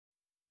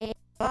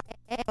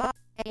You're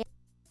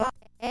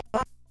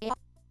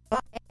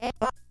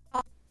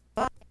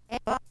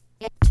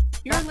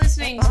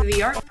listening to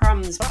the Art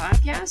Problems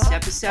Podcast,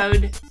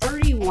 episode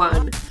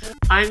 31.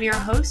 I'm your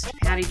host,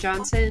 Paddy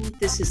Johnson.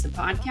 This is the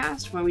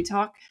podcast where we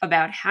talk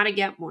about how to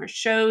get more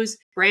shows,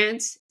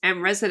 grants,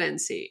 and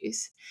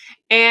residencies.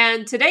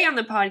 And today on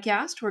the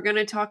podcast, we're going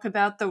to talk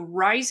about the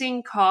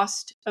rising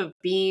cost of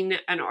being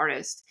an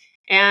artist.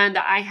 And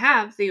I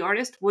have the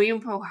artist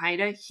William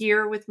Powhida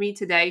here with me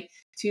today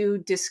to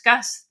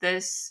discuss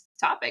this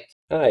topic.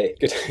 Hi,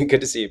 good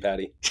to see you,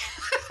 Paddy.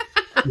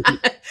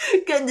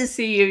 Good to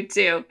see you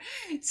too.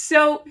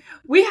 So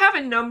we have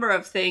a number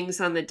of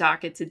things on the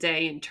docket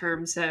today in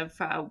terms of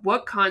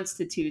what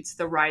constitutes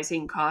the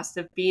rising cost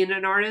of being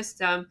an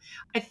artist.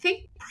 I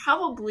think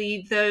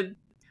probably the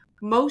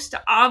most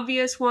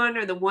obvious one,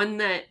 or the one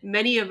that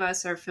many of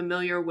us are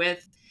familiar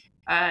with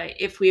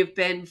if we have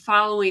been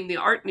following the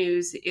art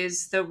news,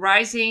 is the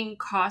rising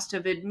cost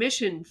of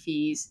admission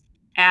fees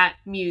at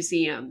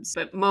museums.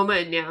 But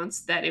MoMA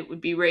announced that it would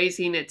be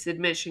raising its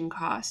admission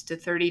cost to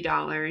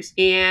 $30,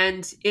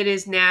 and it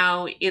is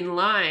now in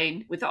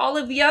line with all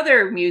of the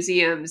other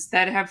museums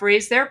that have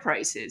raised their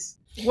prices.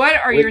 What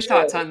are your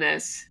thoughts on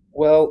this?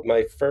 Well,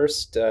 my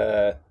first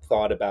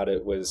thought about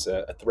it was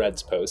a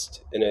Threads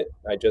post. In it,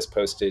 I just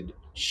posted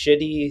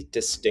shitty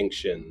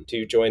distinction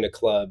to join a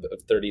club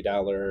of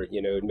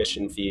 $30,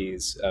 admission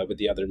fees with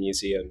the other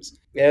museums.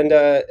 And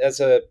as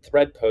a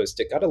thread post,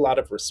 it got a lot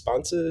of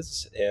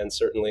responses and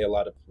certainly a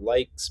lot of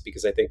likes,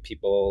 because I think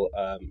people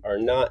are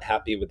not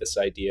happy with this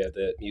idea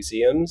that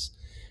museums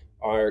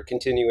are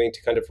continuing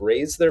to kind of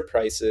raise their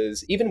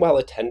prices, even while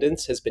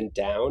attendance has been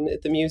down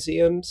at the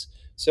museums.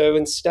 So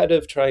instead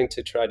of trying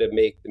to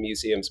make the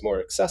museums more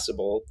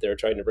accessible, they're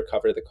trying to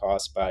recover the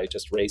cost by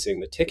just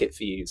raising the ticket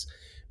fees,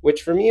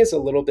 which for me is a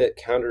little bit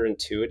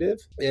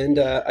counterintuitive. And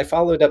I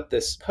followed up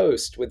this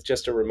post with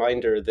just a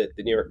reminder that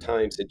the New York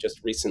Times had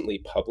just recently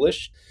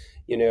published,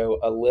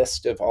 a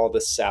list of all the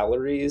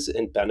salaries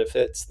and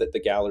benefits that the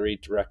gallery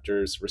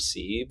directors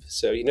receive.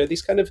 So,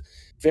 these kind of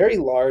very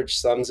large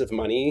sums of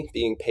money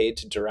being paid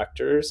to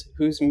directors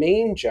whose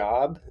main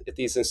job at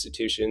these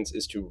institutions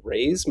is to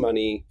raise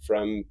money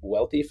from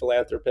wealthy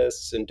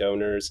philanthropists and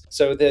donors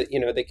so that,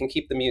 they can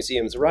keep the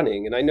museums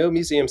running. And I know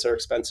museums are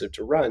expensive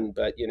to run,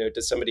 but,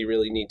 does somebody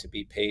really need to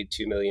be paid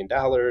 $2 million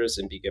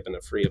and be given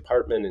a free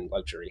apartment and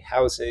luxury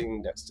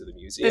housing next to the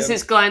museum? This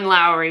is Glenn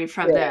Lowry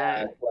from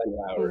Glenn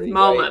Lowry,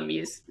 MoMA right?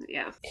 Museum.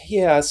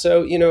 Yeah.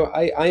 So,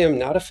 I am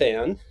not a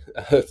fan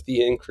of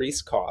the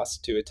increased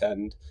cost to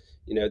attend,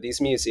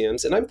 these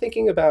museums. And I'm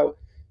thinking about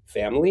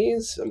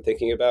families. I'm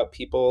thinking about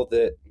people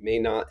that may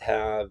not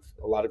have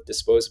a lot of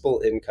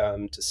disposable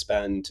income to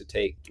spend to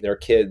take their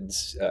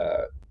kids,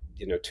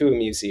 to a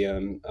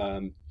museum.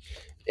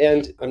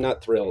 And I'm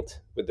not thrilled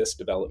with this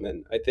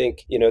development. I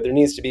think, there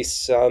needs to be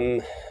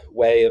some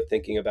way of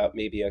thinking about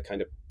maybe a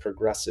kind of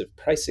progressive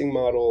pricing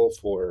model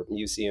for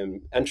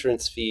museum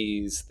entrance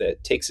fees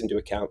that takes into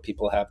account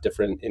people have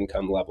different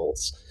income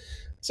levels.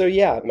 So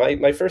yeah,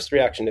 my first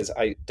reaction is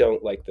I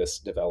don't like this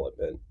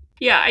development.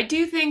 Yeah, I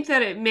do think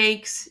that it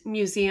makes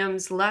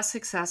museums less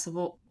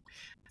accessible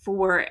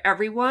for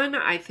everyone.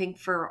 I think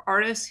for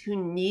artists who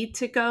need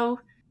to go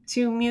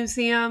to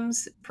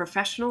museums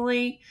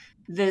professionally,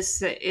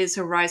 this is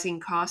a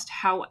rising cost.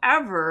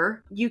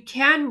 However, you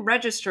can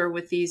register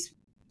with these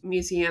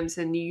museums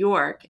in New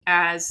York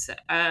as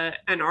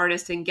an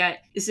artist and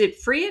get, is it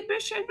free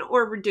admission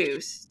or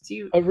reduced?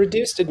 A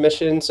reduced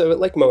admission. So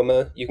like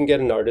MoMA, you can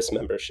get an artist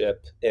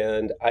membership.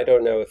 And I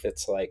don't know if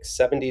it's like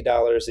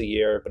 $70 a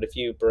year, but if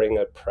you bring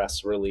a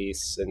press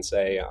release and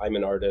say, I'm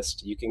an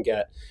artist, you can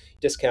get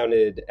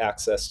discounted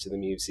access to the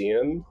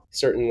museum.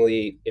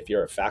 Certainly, if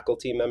you're a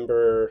faculty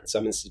member,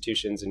 some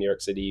institutions in New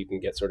York City, you can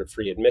get sort of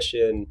free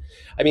admission.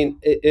 I mean,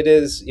 it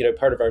is,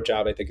 part of our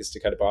job, I think, is to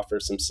kind of offer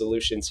some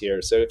solutions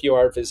here. So if you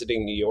are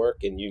visiting New York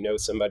and you know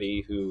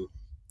somebody who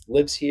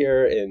lives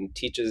here and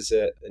teaches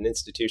at an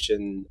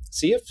institution,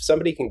 see if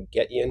somebody can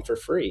get you in for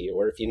free.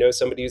 Or if you know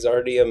somebody who's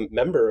already a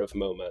member of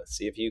MoMA,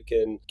 see if you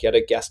can get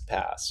a guest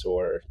pass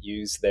or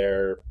use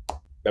their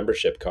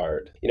membership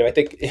card. I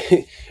think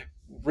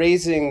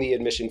raising the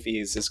admission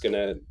fees is going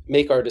to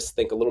make artists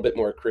think a little bit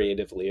more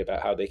creatively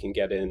about how they can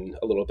get in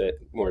a little bit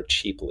more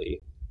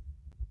cheaply.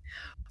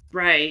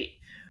 Right.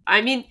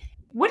 I mean,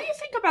 what do you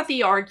think about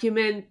the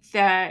argument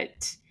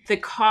that the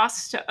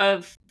cost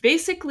of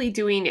basically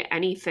doing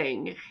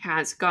anything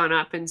has gone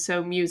up, and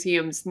so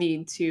museums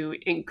need to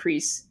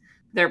increase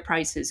their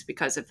prices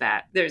because of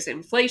that? There's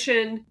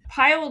inflation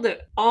piled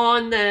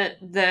on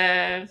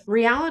the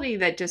reality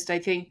that just, I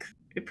think,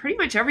 pretty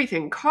much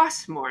everything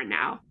costs more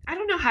now. I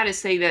don't know how to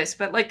say this,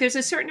 but like there's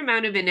a certain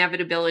amount of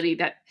inevitability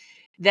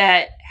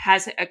that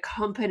has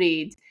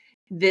accompanied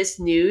this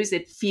news.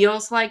 It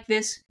feels like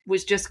this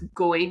was just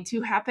going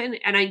to happen.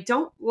 And I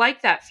don't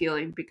like that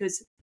feeling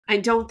because I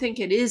don't think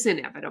it is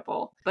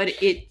inevitable, but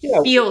it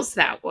feels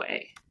that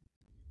way.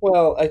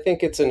 Well, I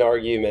think it's an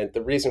argument.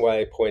 The reason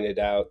why I pointed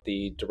out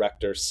the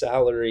director's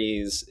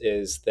salaries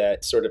is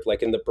that sort of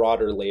like in the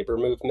broader labor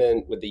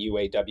movement with the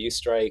UAW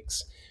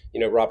strikes,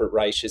 Robert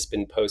Reich has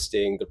been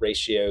posting the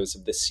ratios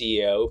of the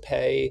CEO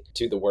pay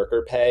to the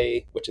worker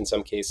pay, which in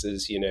some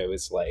cases,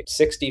 is like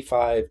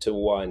 65 to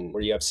 1,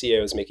 where you have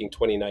CEOs making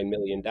 $29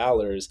 million.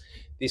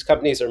 These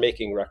companies are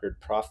making record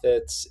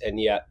profits, and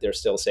yet they're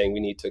still saying we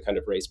need to kind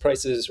of raise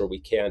prices, or we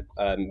can't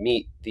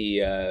meet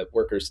the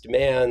workers'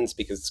 demands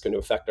because it's going to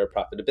affect our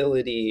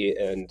profitability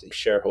and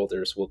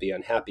shareholders will be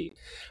unhappy.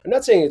 I'm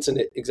not saying it's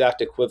an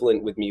exact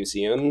equivalent with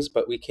museums,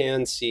 but we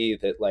can see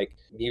that like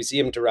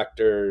museum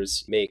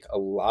directors make a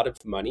lot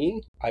of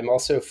money. I'm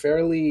also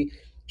fairly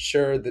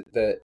sure that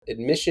the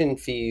admission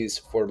fees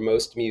for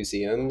most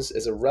museums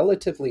is a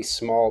relatively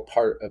small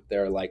part of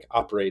their like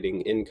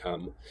operating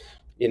income.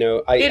 It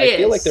I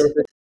feel like is.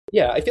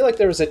 I feel like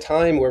there was a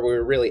time where we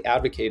were really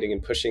advocating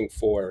and pushing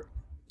for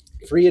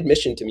free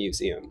admission to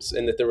museums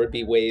and that there would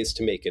be ways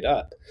to make it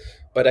up.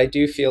 But I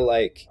do feel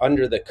like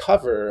under the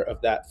cover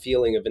of that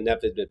feeling of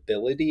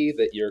inevitability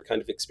that you're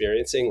kind of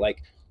experiencing,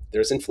 like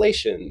there's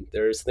inflation,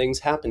 there's things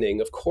happening.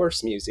 Of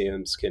course,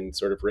 museums can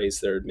sort of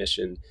raise their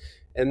admission.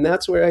 And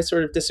that's where I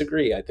sort of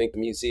disagree. I think the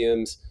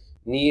museums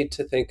need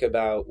to think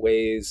about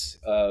ways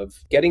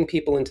of getting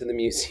people into the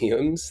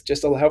museums,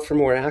 just allow for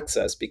more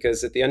access,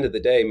 because at the end of the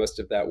day, most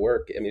of that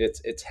work, I mean,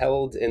 it's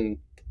held in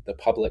the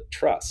public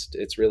trust.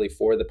 It's really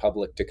for the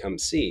public to come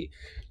see.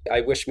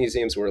 I wish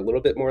museums were a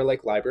little bit more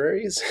like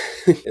libraries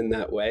in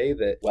that way,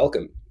 that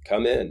welcome,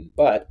 come in.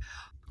 But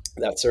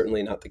that's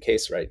certainly not the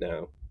case right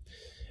now.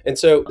 And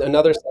so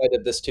another side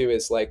of this too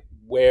is like,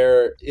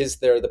 where is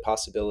there the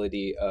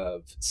possibility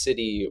of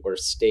city or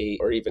state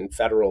or even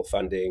federal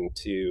funding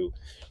to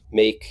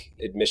make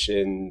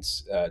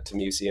admissions to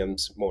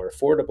museums more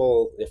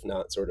affordable, if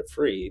not sort of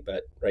free?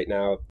 But right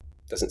now, it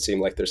doesn't seem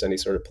like there's any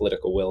sort of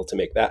political will to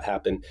make that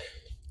happen.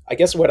 I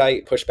guess what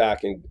I push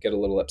back and get a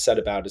little upset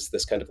about is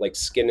this kind of like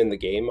skin in the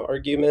game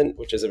argument,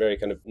 which is a very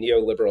kind of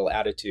neoliberal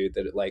attitude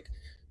that like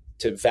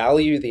to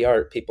value the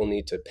art, people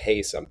need to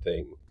pay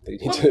something. They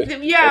need Well,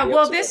 to yeah, pony up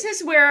well, some this money.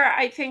 is where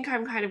I think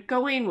I'm kind of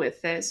going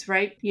with this,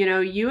 right?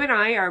 You and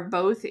I are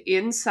both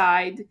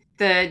inside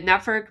the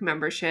network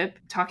membership,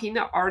 talking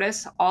to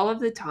artists all of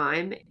the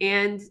time.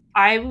 And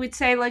I would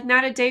say, like,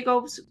 not a day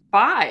goes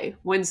by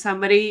when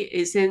somebody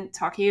isn't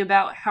talking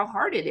about how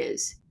hard it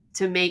is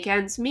to make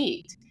ends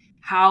meet,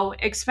 how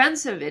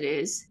expensive it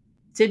is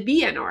to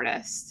be an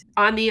artist.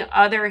 On the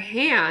other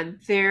hand,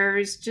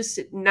 there's just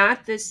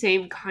not the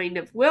same kind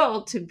of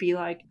will to be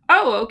like,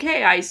 oh,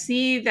 okay, I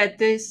see that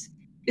this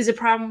is a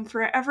problem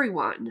for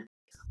everyone.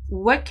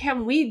 What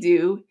can we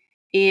do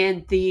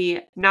in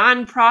the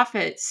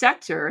nonprofit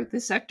sector, the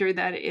sector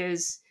that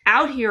is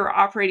out here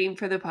operating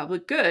for the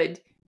public good,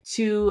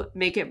 to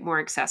make it more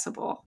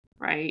accessible,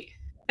 right?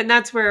 And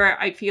that's where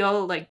I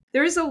feel like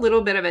there's a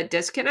little bit of a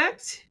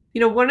disconnect.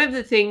 One of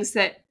the things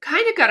that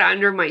kind of got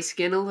under my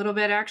skin a little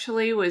bit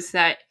actually was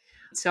that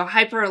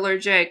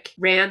Hyperallergic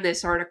ran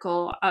this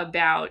article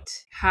about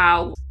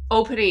how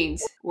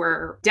openings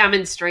were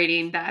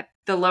demonstrating that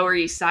the Lower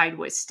East Side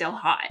was still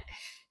hot.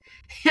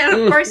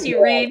 And of course, Yeah,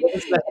 you read,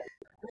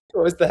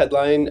 what was the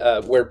headline?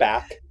 We're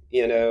back.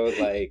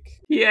 Like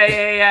yeah,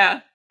 yeah,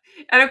 yeah.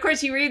 And of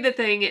course, you read the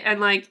thing, and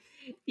like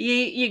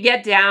you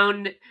get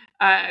down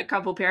a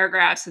couple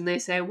paragraphs, and they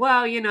say,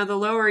 well, the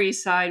Lower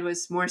East Side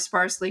was more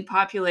sparsely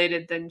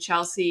populated than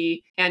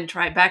Chelsea and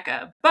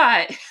Tribeca,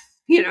 but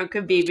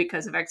could be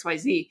because of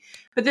XYZ.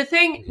 But the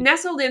thing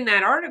nestled in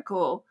that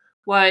article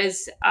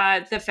was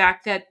the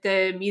fact that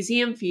the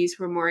museum fees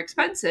were more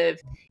expensive,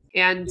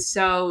 and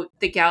so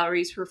the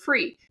galleries were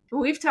free. And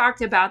we've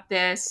talked about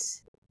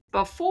this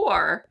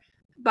before,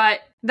 but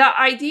the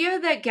idea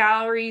that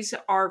galleries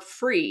are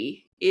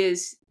free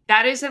is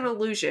an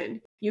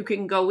illusion. You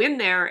can go in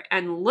there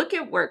and look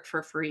at work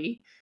for free.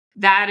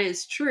 That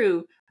is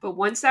true. But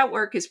once that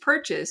work is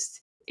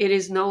purchased, it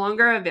is no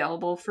longer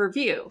available for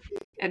view.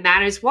 And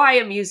that is why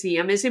a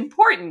museum is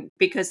important,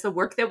 because the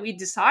work that we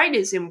decide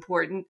is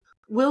important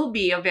will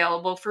be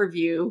available for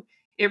view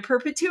in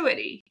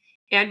perpetuity.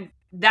 And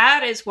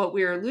that is what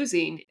we are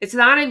losing. It's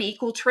not an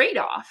equal trade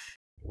off.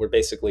 we're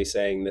basically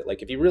saying that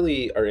like if you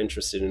really are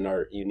interested in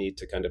art, you need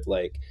to kind of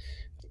like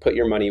put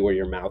your money where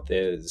your mouth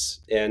is.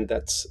 And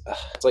that's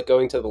it's like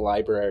going to the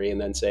library and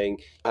then saying,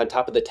 on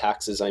top of the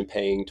taxes I'm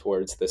paying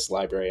towards this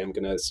library, I'm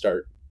going to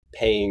start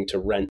paying to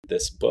rent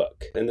this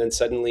book. And then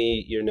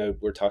suddenly,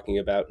 we're talking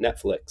about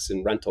Netflix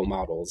and rental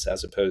models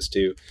as opposed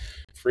to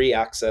free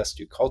access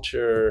to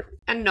culture.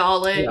 And Yeah.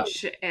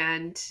 knowledge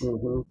and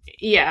Hmm.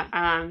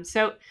 yeah.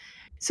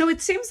 So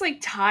it seems like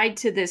tied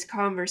to this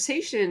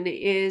conversation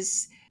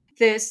is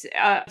this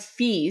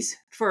fees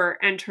for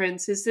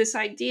entrance, is this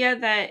idea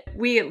that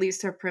we at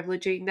least are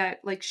privileging that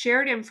like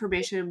shared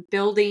information,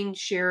 building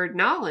shared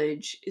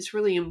knowledge is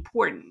really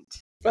important,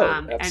 Oh,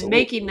 and making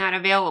absolutely. that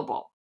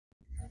available.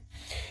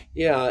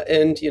 Yeah,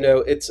 and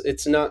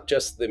it's not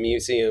just the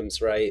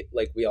museums, right?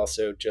 Like we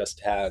also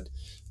just had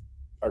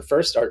our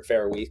first art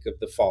fair week of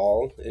the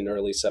fall in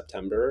early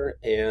September,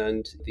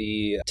 and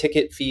the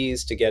ticket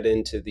fees to get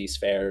into these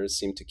fairs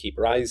seem to keep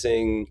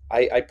rising.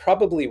 I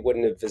probably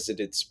wouldn't have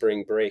visited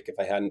Spring Break if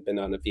I hadn't been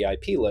on a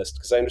VIP list,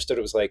 because I understood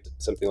it was like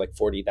something like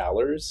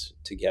 $40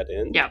 to get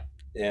in. Yeah.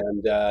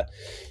 And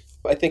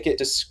I think it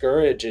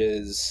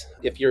discourages,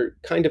 if you're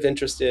kind of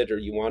interested or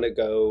you want to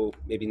go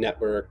maybe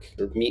network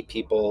or meet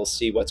people,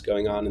 see what's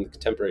going on in the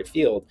contemporary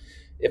field.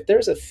 If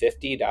there's a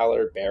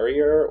 $50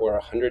 barrier or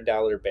a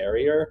 $100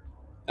 barrier,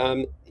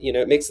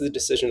 it makes the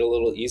decision a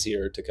little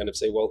easier to kind of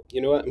say, well,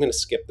 you know what, I'm going to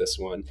skip this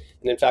one.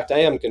 And in fact, I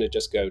am going to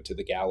just go to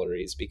the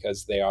galleries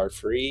because they are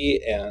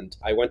free. And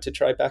I went to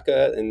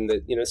Tribeca, and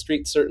the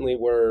streets certainly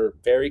were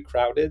very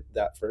crowded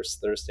that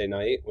first Thursday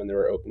night when there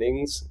were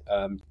openings.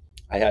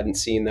 I hadn't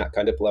seen that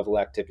kind of level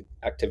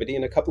activity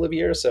in a couple of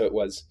years, so it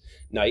was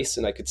nice,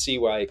 and I could see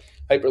why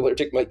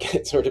hyperallergic might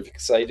get sort of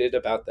excited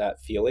about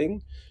that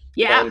feeling.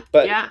 Yeah.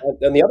 But Yeah.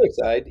 on the other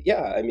side,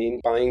 yeah, I mean,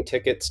 buying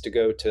tickets to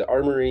go to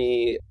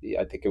Armory,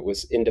 I think it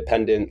was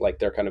independent, like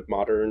their kind of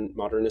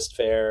modernist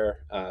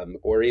fair,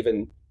 or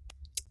even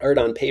art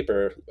on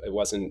paper, it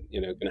wasn't,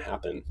 going to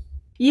happen.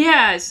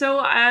 Yeah, so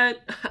I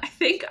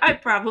think I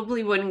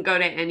probably wouldn't go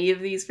to any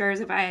of these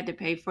fairs if I had to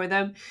pay for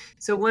them.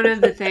 So one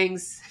of the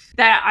things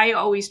that I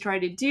always try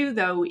to do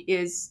though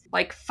is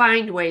like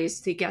find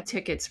ways to get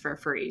tickets for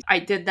free. I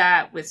did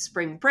that with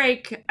Spring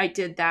Break. I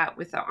did that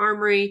with the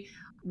Armory.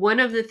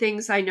 One of the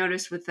things I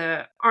noticed with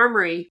the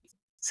Armory,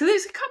 so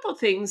there's a couple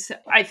things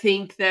I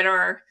think that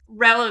are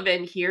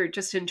relevant here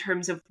just in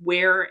terms of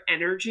where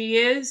energy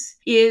is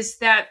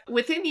that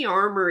within the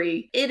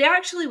Armory, it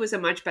actually was a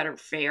much better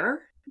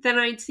fair than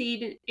I'd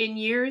seen in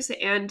years.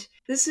 And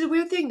this is a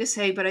weird thing to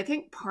say, but I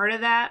think part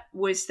of that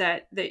was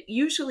that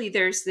usually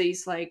there's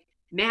these like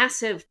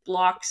massive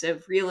blocks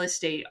of real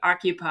estate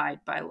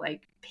occupied by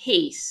like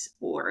Pace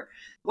or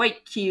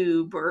White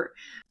Cube or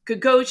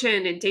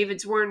Gagosian and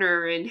David's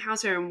Werner and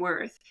Hauser and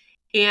Wirth.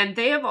 And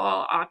they have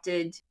all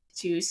opted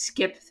to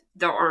skip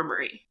the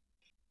Armory.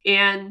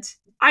 And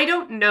I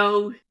don't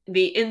know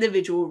the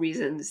individual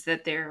reasons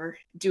that they're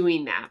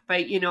doing that,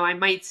 but I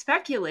might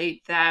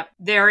speculate that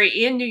they're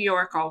in New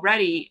York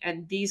already,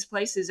 and these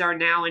places are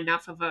now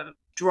enough of a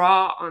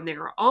draw on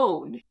their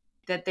own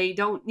that they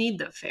don't need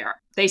the fair.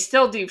 They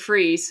still do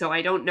free, so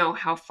I don't know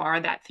how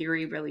far that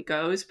theory really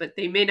goes, but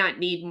they may not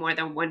need more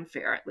than one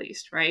fair at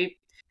least, right?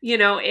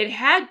 It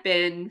had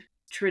been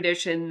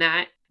tradition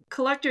that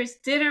collectors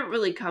didn't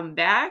really come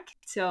back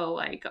till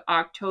like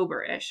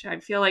October-ish. I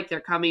feel like they're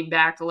coming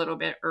back a little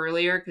bit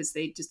earlier because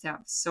they just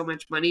have so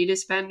much money to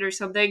spend or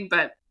something.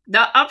 But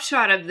the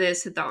upshot of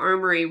this at the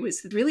Armory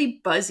was really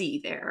buzzy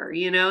there.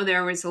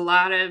 There was a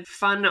lot of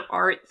fun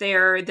art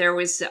there. There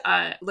was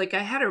I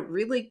had a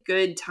really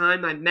good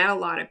time. I met a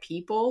lot of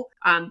people.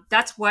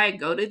 That's why I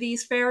go to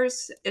these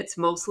fairs. It's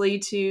mostly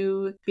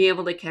to be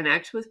able to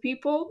connect with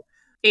people.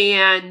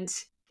 And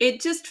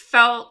it just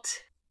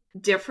felt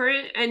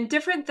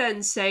different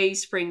than say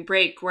Spring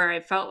Break, where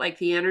I felt like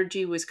the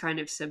energy was kind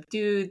of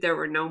subdued. There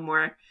were no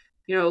more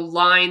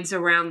lines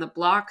around the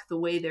block the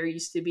way there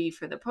used to be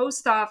for the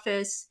post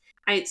office.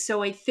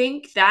 So I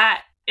think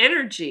that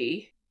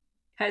energy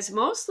has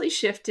mostly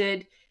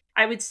shifted,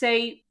 I would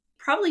say,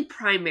 probably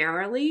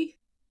primarily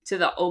to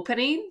the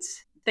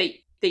openings that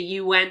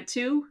you went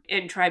to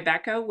in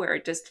Tribeca, where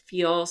it just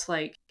feels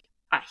like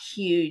a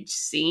huge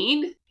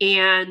scene.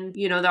 And,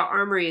 the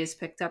Armory has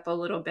picked up a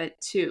little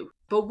bit too.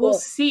 But we'll Well,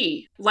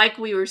 see. Like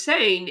we were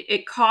saying,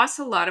 it costs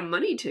a lot of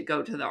money to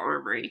go to the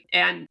Armory.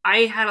 And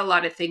I had a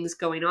lot of things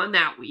going on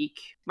that week.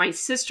 My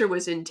sister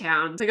was in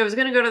town. Like I was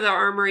going to go to the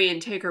Armory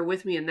and take her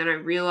with me. And then I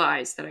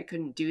realized that I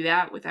couldn't do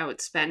that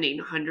without spending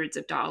hundreds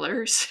of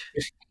dollars.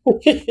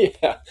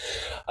 yeah.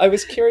 I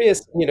was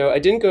curious, I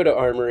didn't go to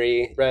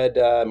Armory, read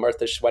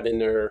Martha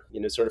Schwediner,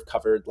 sort of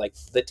covered like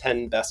the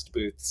 10 best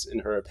booths in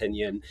her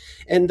opinion.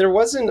 And there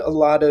wasn't a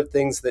lot of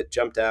things that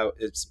jumped out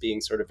as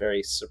being sort of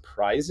very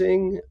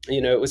surprising.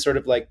 It was sort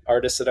of like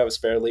artists that I was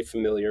fairly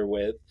familiar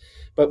with.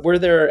 But were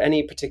there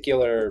any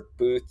particular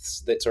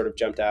booths that sort of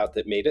jumped out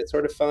that made it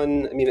sort of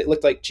fun? I mean, it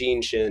looked like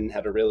Jean Shin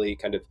had a really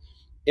kind of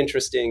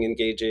interesting,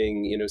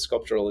 engaging,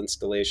 sculptural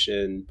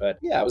installation. But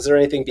yeah, was there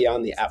anything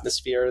beyond the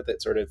atmosphere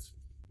that sort of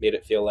made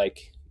it feel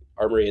like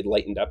Armory had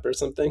lightened up or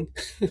something?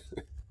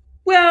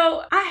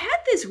 Well, I had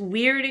this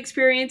weird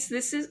experience.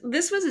 This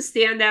was a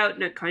standout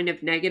in a kind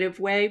of negative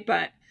way,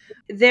 but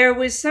there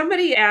was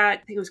somebody at, I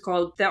think it was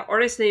called, the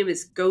artist name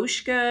is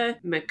Goshka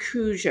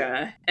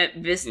Makuja at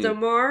Hmm.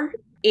 Vistamar,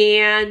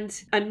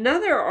 and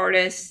another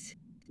artist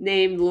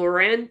named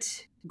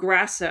Laurent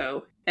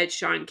Grasso at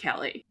Sean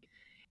Kelly.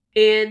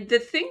 And the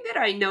thing that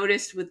I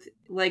noticed with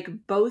like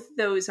both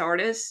those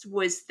artists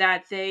was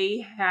that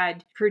they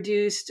had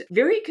produced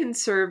very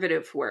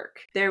conservative work.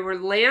 There were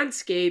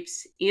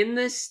landscapes in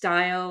the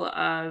style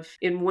of,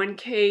 in one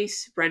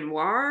case,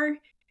 Renoir,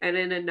 and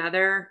in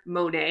another,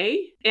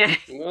 Monet. And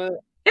What?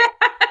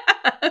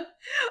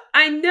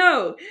 I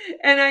know.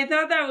 And I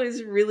thought that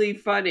was really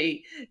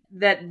funny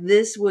that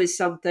this was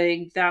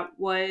something that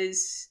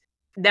was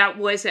that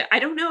was I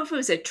don't know if it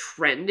was a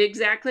trend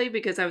exactly,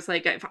 because I was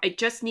like, if I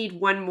just need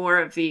one more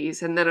of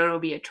these and then it'll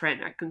be a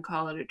trend. I can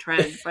call it a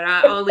trend, but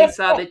I only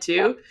saw the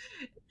two,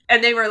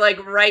 and they were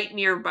like right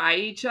nearby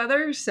each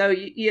other, so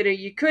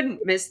you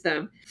couldn't miss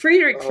them.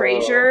 Friedrich Oh.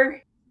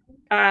 Fraser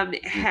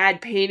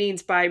had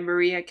paintings by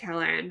Maria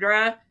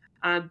Calandra.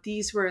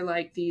 These were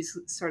like these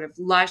sort of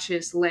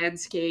luscious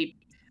landscape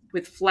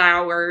with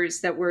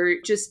flowers that were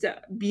just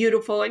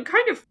beautiful and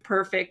kind of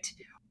perfect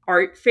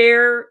art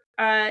fair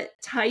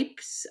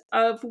types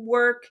of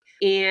work.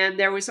 And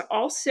there was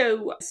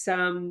also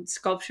some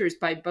sculptures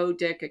by Bo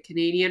Dick, a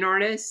Canadian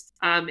artist.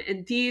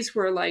 And these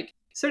were like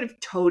sort of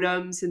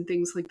totems and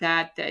things like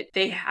that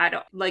they had,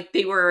 like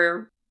they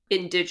were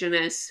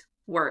indigenous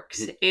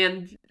works,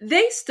 and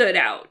they stood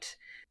out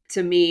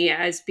to me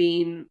as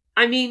being,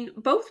 I mean,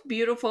 both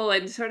beautiful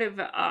and sort of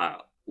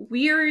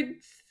weird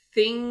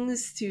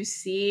things to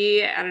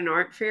see at an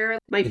art fair.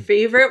 My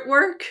favorite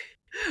work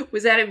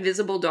was that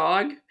Invisible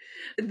Dog.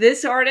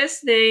 This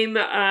artist's name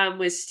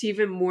was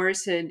Stephen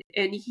Morrison,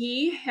 and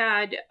he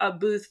had a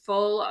booth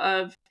full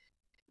of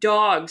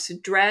dogs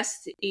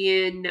dressed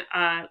in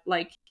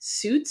like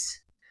suits,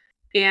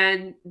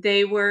 and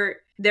there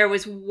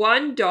was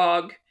one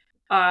dog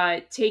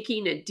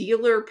taking a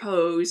dealer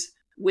pose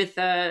with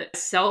a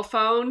cell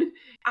phone.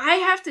 I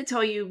have to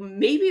tell you,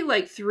 maybe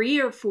like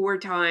 3 or 4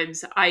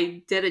 times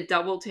I did a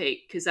double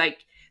take, because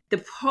like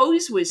the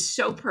pose was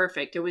so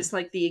perfect. It was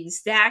like the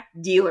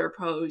exact dealer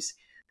pose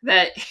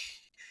that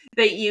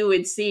that you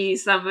would see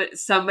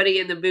somebody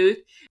in the booth.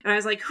 And I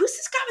was like, who's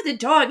this guy with the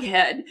dog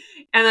head?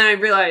 And then I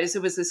realized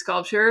it was a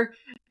sculpture.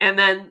 And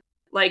then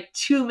like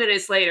 2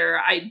 minutes later,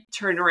 I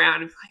turned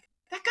around and was like,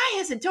 that guy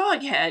has a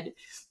dog head.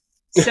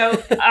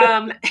 So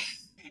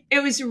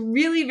it was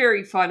really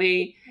very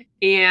funny.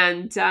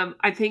 And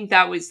I think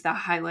that was the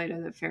highlight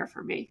of the fair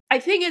for me. I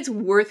think it's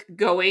worth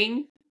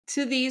going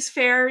to these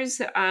fairs,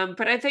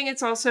 but I think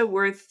it's also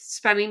worth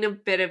spending a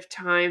bit of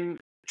time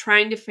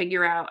trying to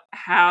figure out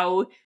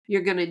how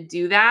you're going to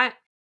do that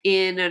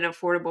in an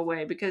affordable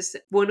way. Because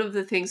one of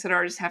the things that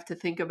artists have to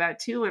think about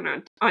too,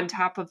 and on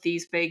top of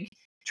these big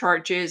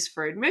charges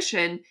for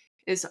admission,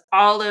 is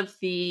all of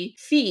the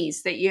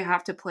fees that you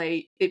have to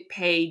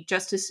pay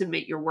just to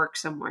submit your work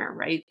somewhere,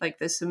 right? Like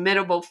the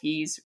submittable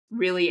fees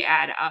really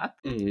add up.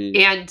 Mhm.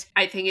 And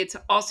I think it's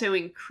also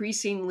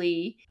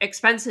increasingly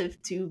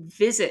expensive to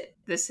visit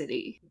the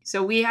city.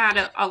 So we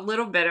had a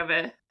little bit of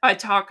a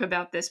talk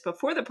about this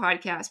before the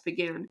podcast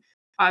began,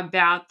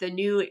 about the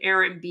new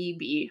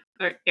Airbnb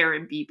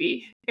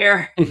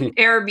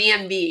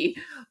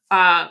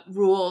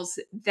rules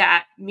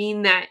that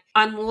mean that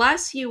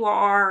unless you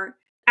are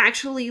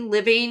actually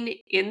living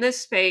in the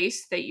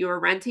space that you're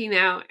renting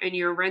out, and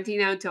you're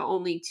renting out to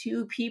only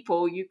 2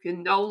 people, you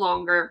can no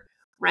longer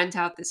rent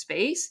out the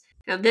space.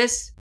 Now,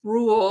 this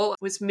rule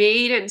was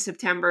made in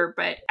September,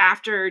 but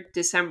after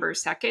December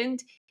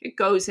 2nd, it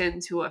goes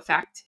into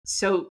effect.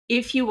 So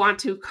if you want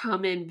to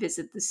come and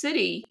visit the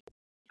city,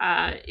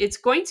 it's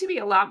going to be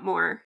a lot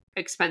more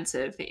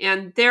expensive.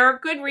 And there are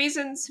good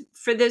reasons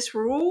for this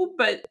rule,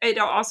 but it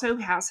also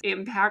has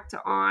impact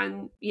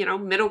on,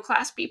 middle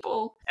class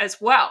people as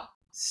well.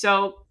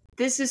 So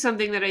this is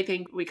something that I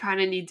think we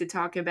kind of need to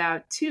talk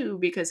about too,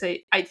 because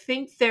I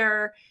think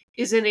there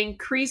is an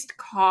increased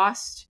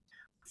cost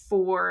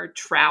for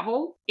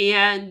travel,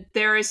 and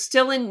there is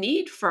still a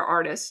need for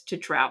artists to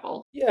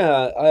travel.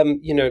 Yeah,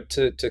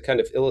 to kind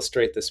of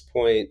illustrate this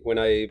point, when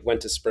I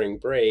went to spring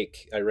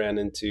break, I ran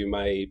into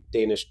my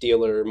Danish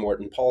dealer,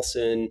 Morten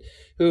Paulson,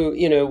 who,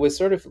 was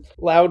sort of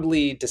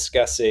loudly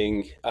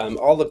discussing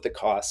all of the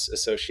costs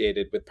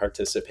associated with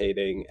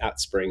participating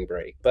at spring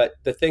break. But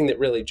the thing that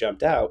really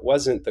jumped out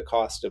wasn't the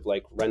cost of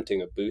like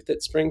renting a booth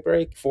at spring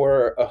break.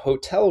 For a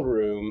hotel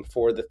room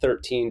for the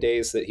 13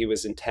 days that he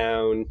was in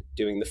town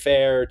doing the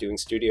fair, doing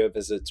studio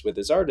visits with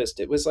his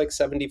artist, it was like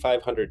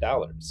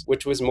 $7,500,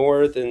 which was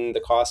more than the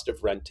cost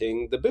of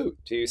renting the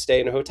booth to stay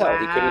in a hotel.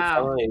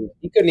 Wow.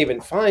 He couldn't even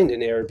find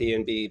an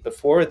Airbnb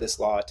before this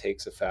law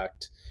takes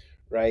effect,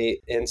 right?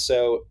 And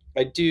so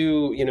I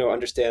do,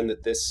 understand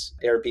that this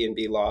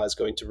Airbnb law is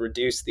going to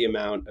reduce the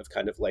amount of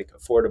kind of like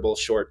affordable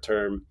short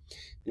term,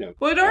 you know,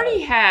 Well, it uh,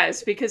 already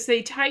has, because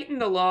they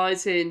tightened the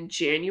laws in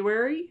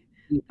January.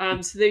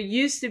 So there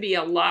used to be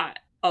a lot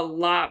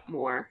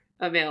more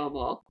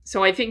available.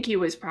 So I think he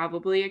was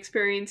probably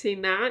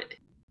experiencing that.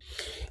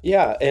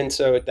 Yeah, and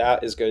so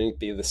that is going to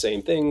be the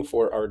same thing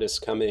for artists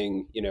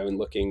coming, and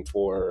looking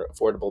for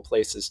affordable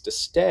places to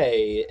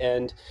stay.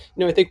 And,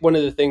 I think one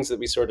of the things that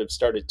we sort of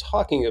started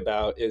talking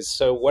about is,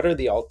 so what are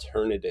the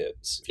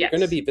alternatives? If you're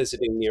going to Yes. be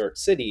visiting New York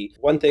City,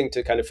 one thing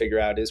to kind of figure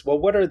out is, well,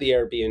 what are the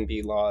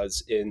Airbnb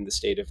laws in the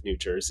state of New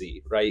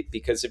Jersey, right?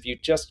 Because if you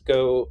just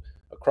go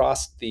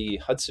across the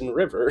Hudson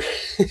River,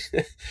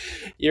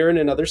 you're in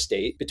another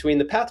state. Between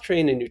the PATH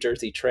train and New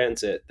Jersey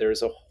Transit,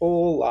 there's a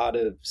whole lot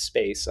of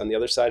space on the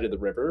other side of the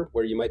river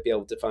where you might be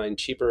able to find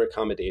cheaper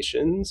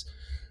accommodations,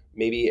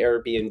 maybe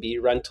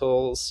Airbnb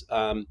rentals.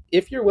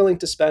 If you're willing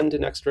to spend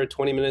an extra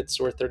 20 minutes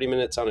or 30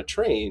 minutes on a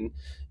train,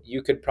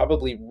 you could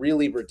probably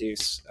really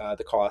reduce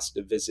the cost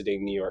of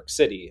visiting New York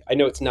City. I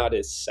know it's not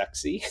as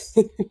sexy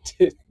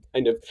to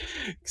kind of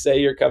say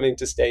you're coming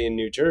to stay in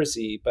New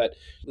Jersey, but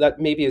that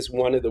maybe is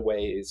one of the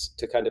ways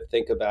to kind of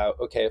think about,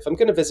 okay, if I'm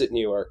going to visit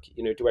New York,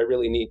 do I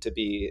really need to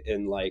be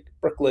in like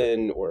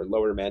Brooklyn or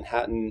Lower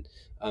Manhattan?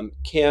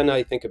 Can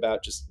I think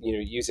about just,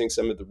 using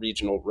some of the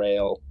regional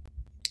rail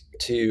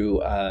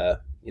to,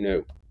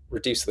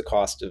 reduce the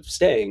cost of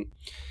staying?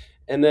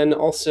 And then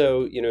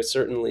also,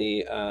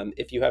 certainly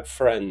if you have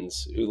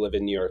friends who live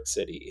in New York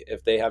City,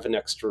 if they have an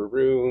extra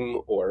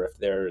room or if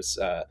there's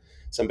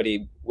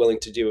somebody willing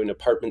to do an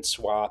apartment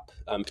swap,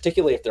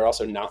 particularly if they're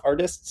also not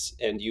artists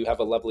and you have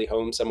a lovely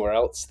home somewhere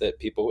else that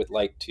people would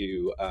like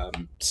to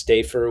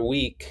stay for a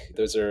week,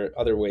 those are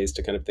other ways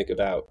to kind of think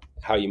about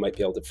how you might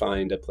be able to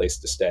find a place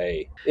to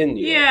stay in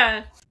New York.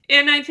 Yeah.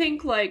 And I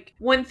think like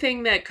one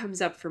thing that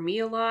comes up for me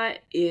a lot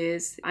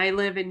is I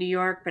live in New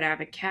York, but I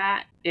have a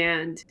cat.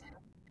 And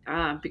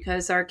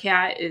because our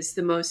cat is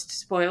the most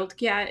spoiled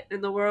cat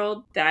in the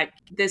world, that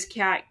this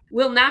cat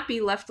will not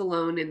be left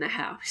alone in the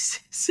house.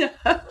 So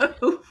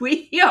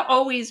we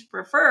always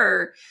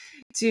prefer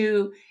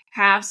to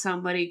have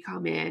somebody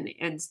come in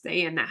and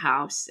stay in the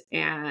house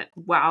and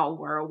while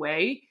we're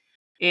away.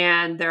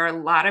 And there are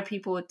a lot of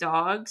people with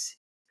dogs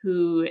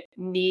who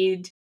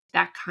need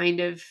that kind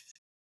of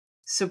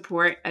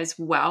support as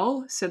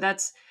well. So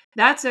that's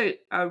a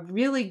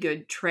really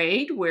good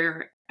trade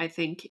where I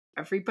think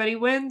everybody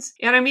wins.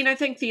 And I mean, I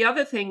think the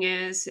other thing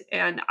is,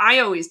 and I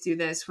always do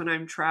this when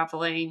I'm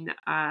traveling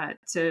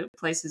to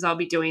places, I'll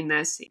be doing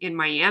this in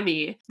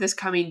Miami this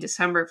coming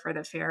December for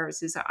the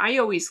fairs, is I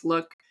always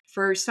look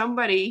for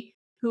somebody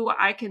who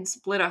I can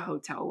split a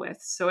hotel with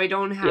so I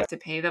don't Yeah. have to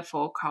pay the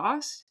full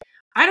cost.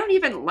 I don't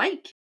even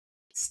like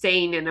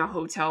staying in a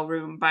hotel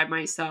room by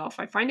myself.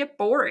 I find it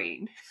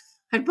boring.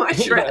 I'd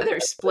much Yeah. rather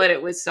split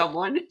it with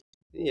someone.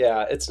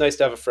 Yeah, it's nice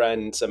to have a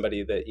friend,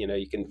 somebody that,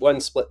 you can one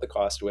split the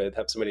cost with,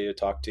 have somebody to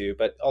talk to,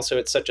 but also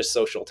it's such a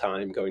social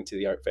time going to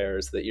the art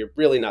fairs that you're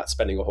really not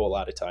spending a whole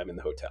lot of time in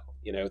the hotel.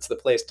 It's the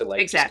place to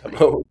like just come Exactly.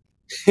 home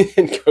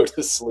and go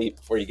to sleep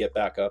before you get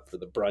back up for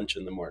the brunch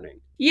in the morning.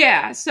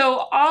 Yeah,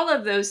 so all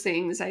of those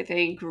things I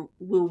think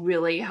will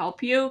really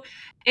help you.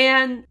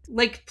 And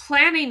like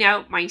planning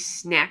out my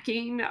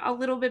snacking a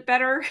little bit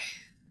better,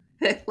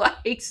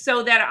 like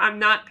so that I'm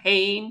not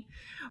paying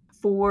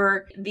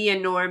for the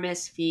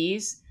enormous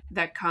fees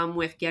that come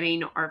with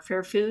getting art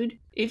fair food.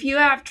 If you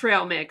have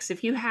trail mix,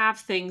 if you have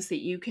things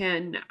that you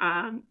can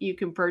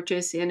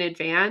purchase in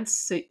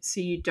advance, so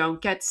you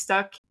don't get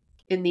stuck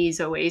in these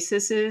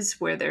oases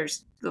where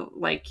there's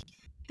like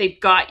they've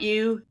got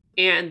you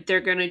and they're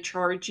going to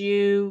charge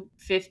you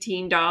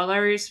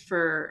 $15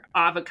 for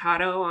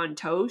avocado on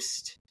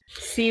toast.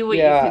 See what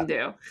you Yeah, can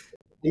do.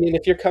 I mean,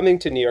 if you're coming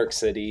to New York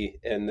City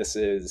and this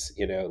is,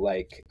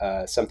 like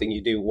something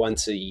you do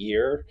once a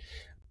year,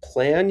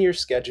 plan your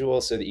schedule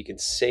so that you can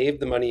save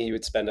the money you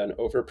would spend on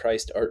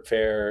overpriced art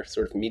fair,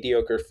 sort of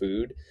mediocre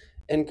food,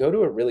 and go to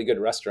a really good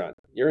restaurant.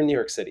 You're in New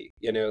York City,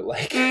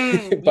 like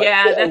Yeah, budget a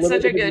that's little such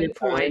a bit of your good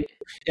time. point.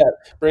 Yeah,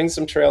 bring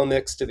some trail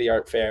mix to the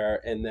art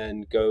fair and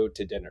then go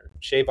to dinner.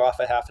 Shave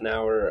off a half an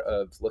hour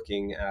of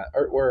looking at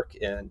artwork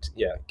and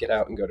yeah, get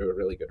out and go to a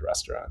really good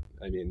restaurant.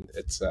 I mean,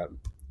 it's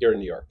you're in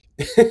New York.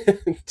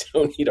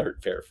 Don't eat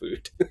art fair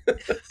food.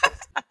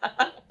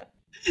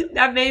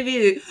 That may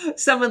be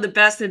some of the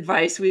best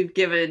advice we've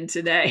given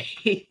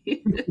today.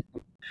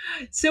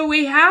 So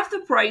we have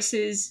the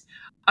prices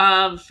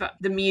of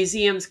the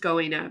museums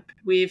going up.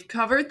 We've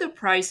covered the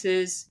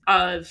prices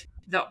of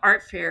the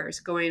art fairs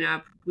going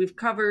up. We've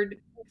covered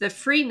the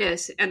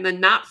freeness and the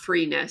not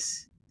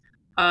freeness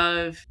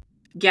of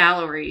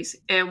galleries.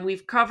 And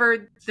we've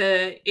covered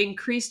the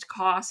increased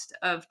cost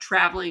of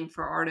traveling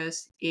for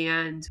artists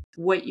and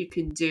what you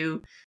can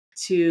do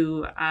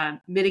to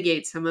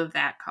mitigate some of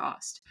that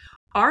cost.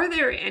 Are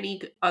there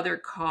any other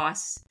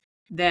costs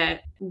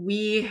that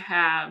we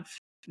have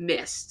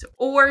missed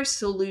or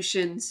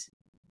solutions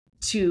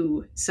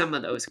to some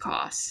of those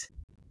costs?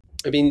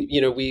 I mean,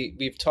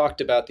 we've talked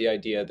about the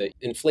idea that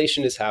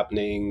inflation is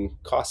happening,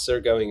 costs are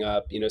going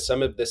up.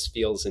 Some of this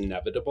feels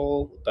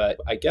inevitable, but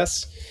I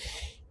guess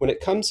when it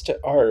comes to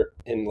art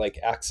and like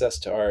access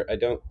to art, I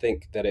don't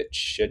think that it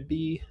should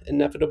be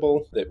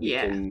inevitable, that we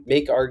Yeah. can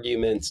make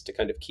arguments to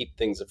kind of keep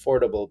things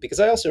affordable.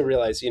 Because I also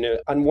realize,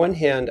 on one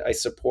hand, I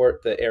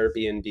support the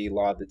Airbnb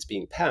law that's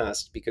being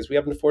passed because we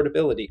have an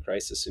affordability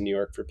crisis in New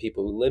York for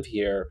people who live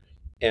here,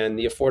 and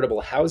the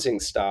affordable housing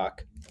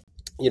stock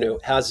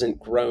hasn't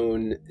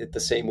grown at the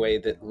same way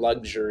that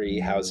luxury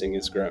housing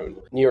has grown.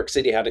 New York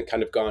City hadn't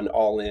kind of gone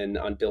all in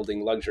on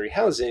building luxury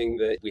housing,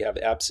 that we have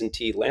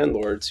absentee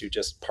landlords who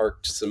just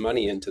parked some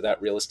money into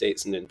that real estate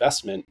as an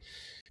investment,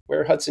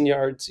 where Hudson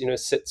Yards,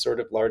 sit sort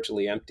of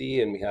largely empty,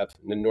 and we have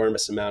an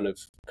enormous amount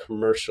of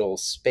commercial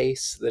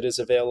space that is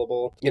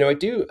available.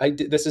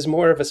 This is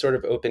more of a sort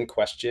of open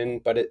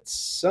question, but at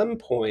some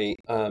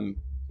point,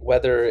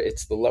 whether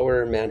it's the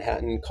Lower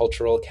Manhattan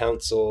Cultural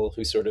Council,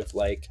 who sort of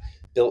like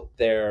built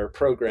their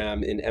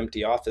program in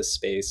empty office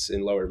space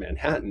in lower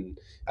Manhattan,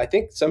 I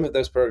think some of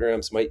those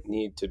programs might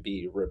need to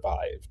be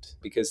revived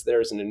because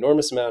there's an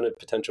enormous amount of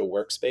potential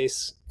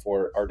workspace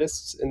for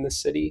artists in the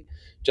city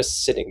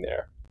just sitting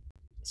there.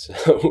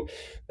 So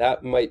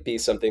that might be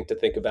something to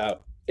think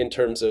about in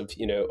terms of,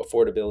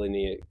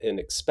 affordability and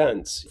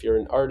expense. If you're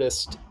an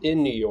artist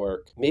in New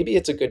York, maybe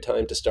it's a good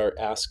time to start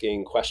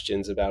asking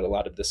questions about a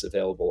lot of this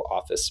available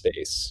office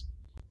space.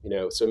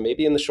 So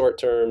maybe in the short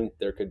term,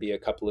 there could be a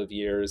couple of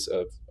years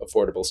of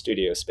affordable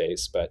studio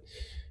space, but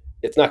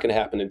it's not going to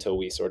happen until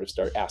we sort of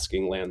start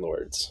asking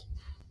landlords.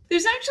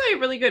 There's actually a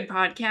really good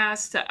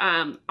podcast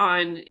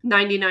on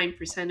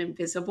 99%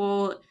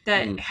 Invisible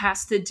that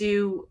has to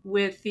do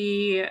with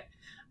the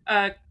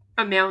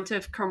amount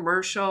of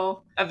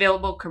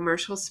available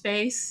commercial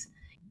space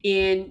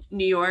in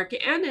New York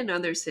and in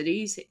other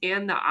cities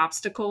and the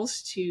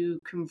obstacles to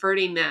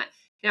converting that.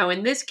 Now,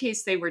 in this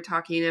case, they were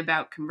talking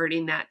about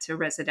converting that to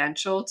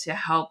residential to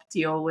help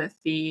deal with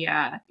the,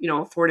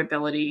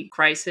 affordability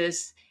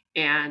crisis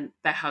and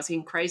the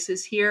housing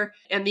crisis here.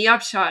 And the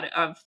upshot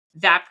of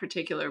that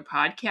particular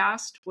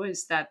podcast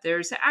was that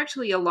there's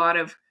actually a lot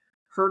of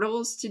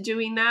hurdles to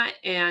doing that.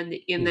 And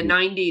in the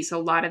 90s, a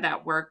lot of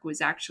that work was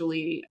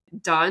actually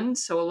done.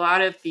 So a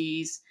lot of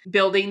these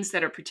buildings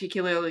that are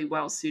particularly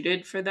well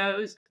suited for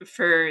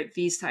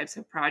these types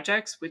of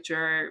projects, which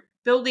are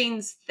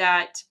buildings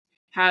that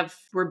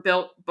were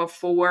built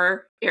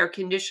before air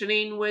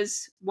conditioning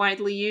was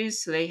widely used.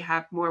 So they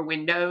have more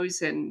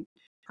windows and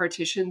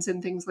partitions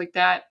and things like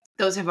that.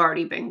 Those have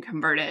already been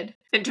converted.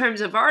 In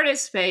terms of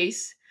artist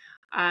space,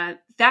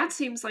 that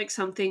seems like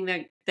something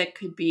that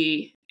could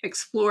be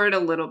explored a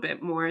little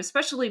bit more,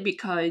 especially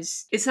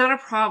because it's not a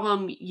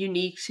problem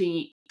unique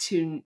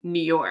to New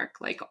York.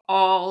 Like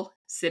all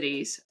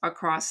cities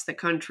across the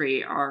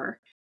country are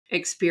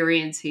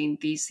experiencing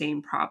these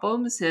same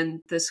problems,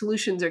 and the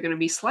solutions are going to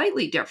be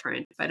slightly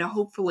different, but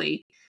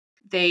hopefully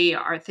they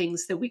are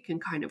things that we can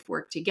kind of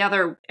work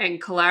together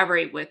and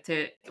collaborate with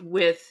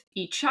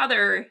each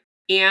other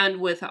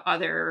and with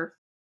other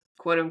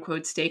quote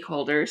unquote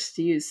stakeholders,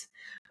 to use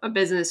a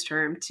business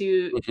term,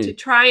 to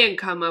try and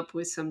come up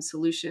with some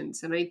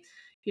solutions. And I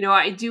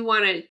do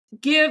want to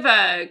give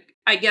a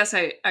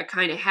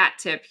kind of hat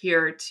tip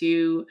here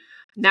to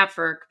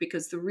Network,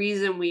 because the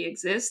reason we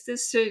exist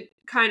is to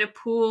kind of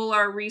pool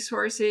our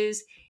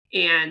resources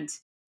and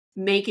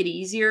make it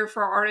easier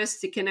for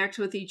artists to connect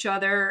with each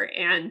other.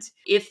 And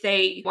if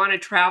they want to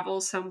travel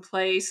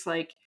someplace,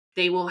 like,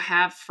 they will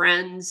have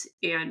friends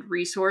and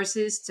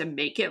resources to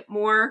make it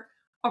more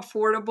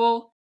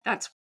affordable.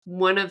 That's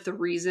one of the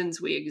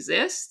reasons we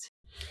exist.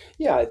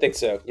 Yeah, I think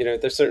so.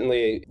 There's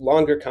certainly a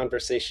longer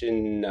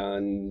conversation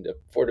on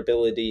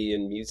affordability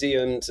in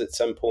museums at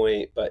some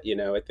point, but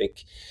I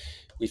think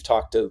we've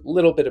talked a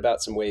little bit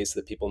about some ways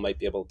that people might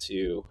be able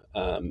to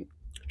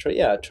try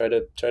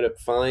to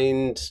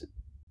find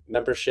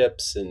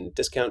memberships and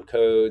discount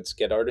codes,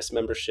 get artist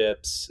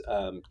memberships,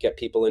 get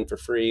people in for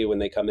free when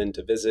they come in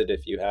to visit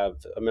if you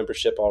have a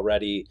membership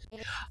already.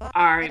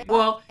 All right.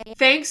 Well,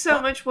 thanks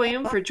so much,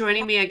 William, for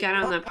joining me again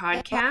on the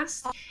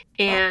podcast.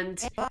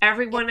 And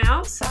everyone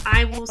else,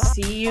 I will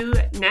see you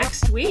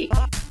next week.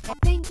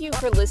 Thank you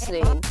for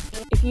listening.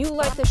 If you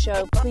like the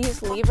show,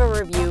 please leave a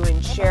review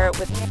and share it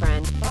with a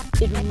friend.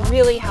 It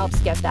really helps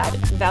get that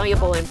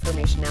valuable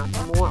information out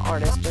to more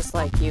artists just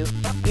like you.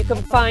 You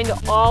can find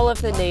all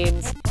of the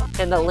names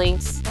and the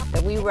links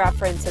that we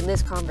reference in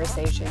this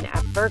conversation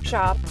at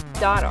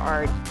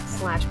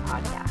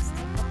workshop.art/podcast.